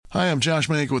Hi, I'm Josh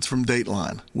Mankiewicz from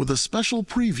Dateline with a special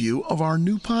preview of our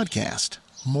new podcast,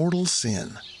 Mortal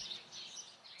Sin.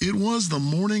 It was the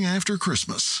morning after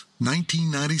Christmas,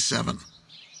 1997.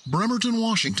 Bremerton,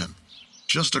 Washington,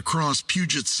 just across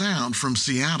Puget Sound from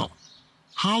Seattle.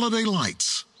 Holiday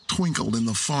lights twinkled in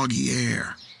the foggy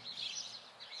air.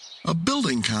 A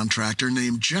building contractor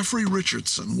named Jeffrey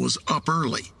Richardson was up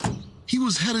early. He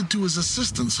was headed to his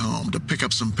assistant's home to pick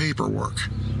up some paperwork.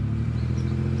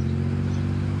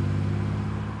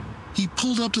 He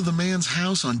pulled up to the man's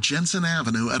house on Jensen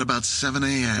Avenue at about 7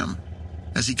 a.m.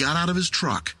 As he got out of his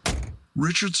truck,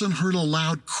 Richardson heard a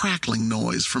loud crackling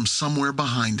noise from somewhere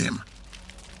behind him.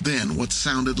 Then what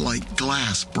sounded like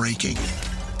glass breaking.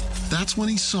 That's when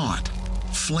he saw it,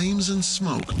 flames and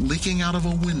smoke leaking out of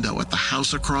a window at the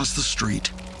house across the street.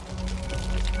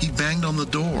 He banged on the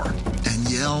door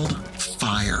and yelled,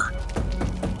 "Fire!"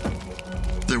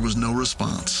 There was no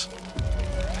response.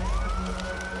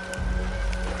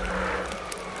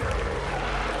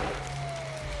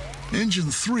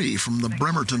 Engine 3 from the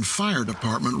Bremerton Fire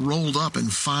Department rolled up in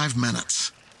 5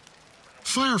 minutes.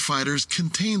 Firefighters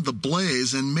contained the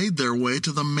blaze and made their way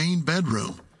to the main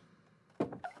bedroom.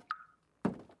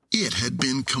 It had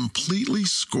been completely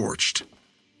scorched.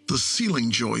 The ceiling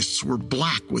joists were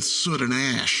black with soot and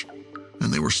ash,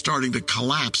 and they were starting to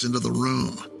collapse into the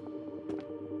room.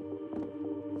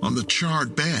 On the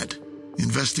charred bed,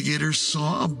 investigators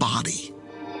saw a body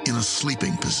in a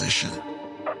sleeping position.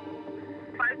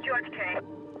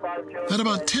 At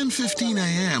about 10:15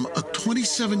 a.m., a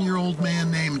 27-year-old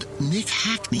man named Nick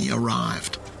Hackney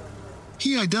arrived.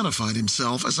 He identified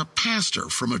himself as a pastor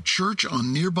from a church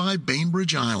on nearby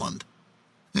Bainbridge Island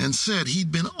and said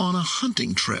he'd been on a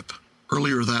hunting trip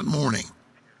earlier that morning.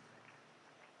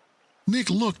 Nick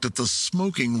looked at the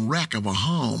smoking wreck of a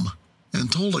home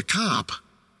and told a cop,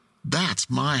 "That's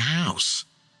my house."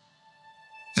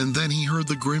 And then he heard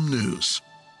the grim news.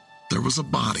 There was a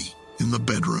body in the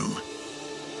bedroom.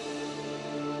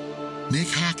 Nick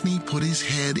Hackney put his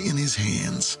head in his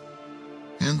hands,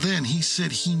 and then he said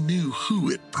he knew who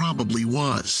it probably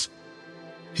was.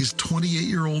 His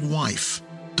 28-year-old wife,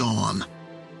 Dawn.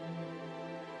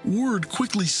 Word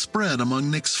quickly spread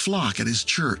among Nick's flock at his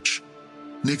church.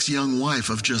 Nick's young wife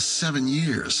of just 7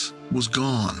 years was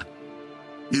gone.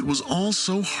 It was all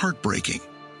so heartbreaking,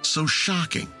 so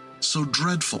shocking, so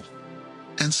dreadful,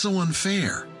 and so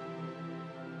unfair.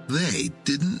 They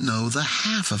didn't know the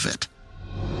half of it.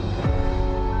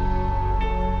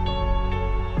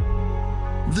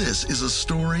 This is a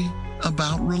story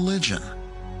about religion.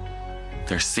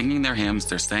 They're singing their hymns,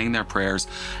 they're saying their prayers,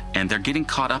 and they're getting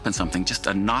caught up in something just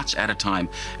a notch at a time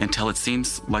until it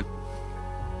seems like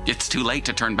it's too late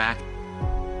to turn back.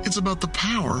 It's about the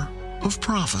power of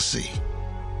prophecy.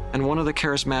 And one of the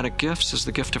charismatic gifts is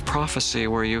the gift of prophecy,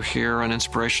 where you hear an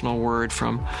inspirational word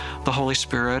from the Holy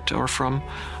Spirit or from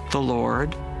the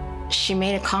Lord. She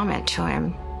made a comment to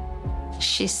him.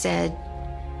 She said,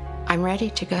 "I'm ready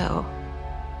to go."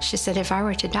 She said, "If I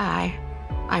were to die,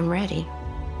 I'm ready."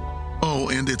 Oh,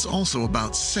 and it's also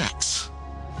about sex.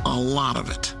 A lot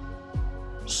of it.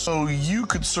 So you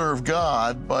could serve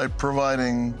God by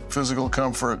providing physical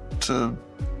comfort to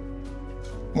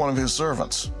one of his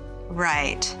servants.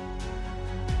 Right.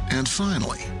 And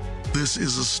finally, this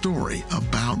is a story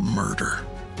about murder.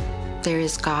 There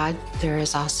is God, there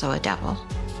is also a devil.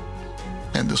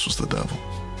 And this was the devil.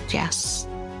 Yes.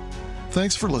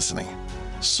 Thanks for listening.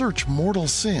 Search Mortal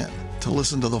Sin to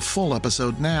listen to the full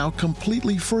episode now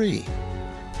completely free.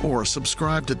 Or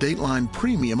subscribe to Dateline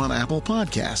Premium on Apple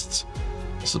Podcasts.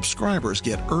 Subscribers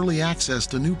get early access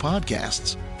to new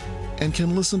podcasts and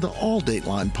can listen to all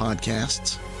Dateline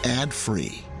podcasts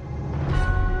ad-free.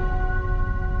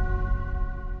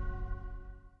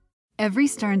 Every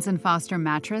Stearns & Foster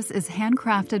mattress is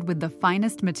handcrafted with the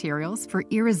finest materials for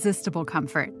irresistible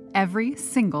comfort every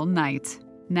single night.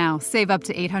 Now, save up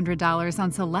to $800 on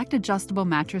select adjustable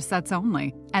mattress sets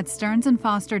only at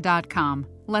stearnsandfoster.com.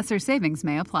 Lesser savings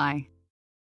may apply.